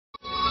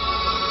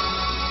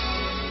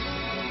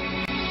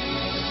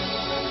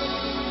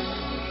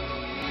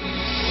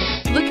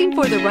Looking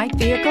for the right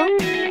vehicle?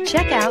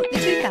 Check out the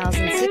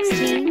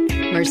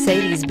 2016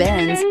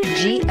 Mercedes-Benz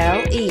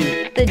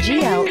GLE. The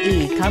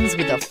GLE comes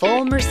with a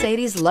full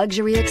Mercedes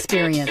luxury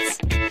experience.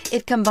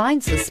 It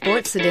combines the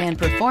sports sedan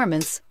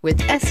performance with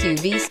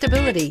SUV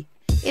stability.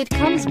 It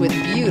comes with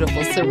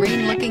beautiful,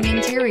 serene-looking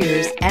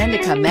interiors and a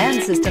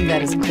COMAND system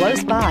that is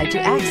close by to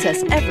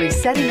access every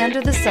setting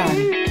under the sun.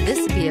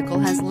 This vehicle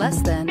has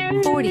less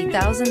than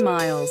 40,000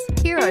 miles.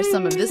 Here are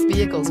some of this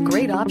vehicle's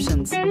great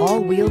options: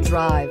 all-wheel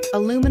drive,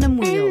 aluminum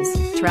wheels,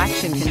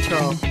 traction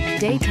control,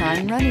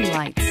 daytime running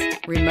lights,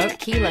 remote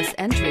keyless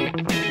entry,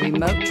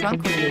 remote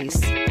trunk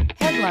release,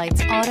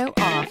 headlights auto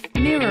off,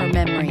 mirror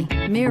memory,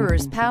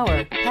 mirrors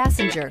power,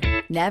 passenger,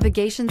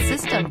 navigation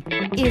system.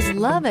 Is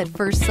love at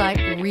first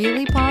sight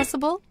really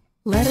possible?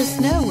 Let us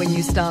know when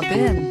you stop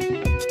in.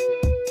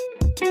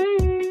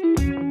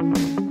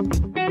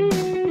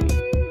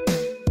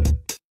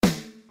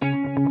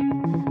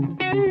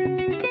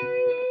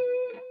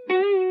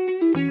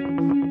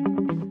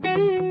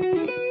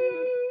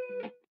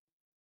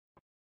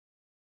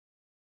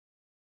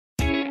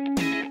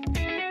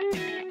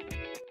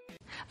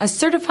 A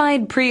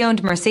certified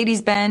pre-owned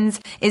Mercedes-Benz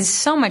is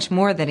so much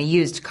more than a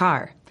used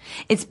car.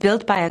 It's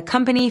built by a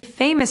company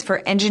famous for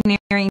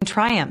engineering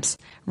triumphs,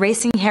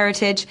 racing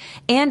heritage,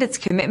 and its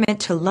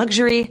commitment to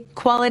luxury,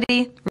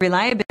 quality,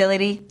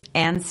 reliability,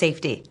 and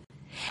safety.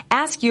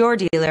 Ask your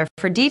dealer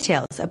for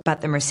details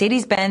about the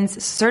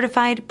Mercedes-Benz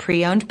Certified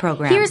Pre-Owned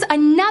program. Here's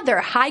another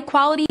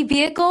high-quality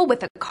vehicle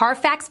with a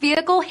CARFAX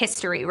Vehicle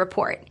History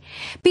Report.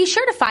 Be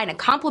sure to find a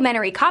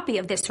complimentary copy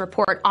of this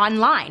report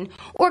online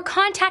or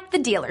contact the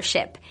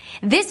dealership.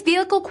 This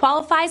vehicle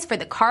qualifies for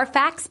the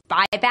CARFAX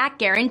Buyback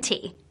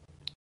Guarantee.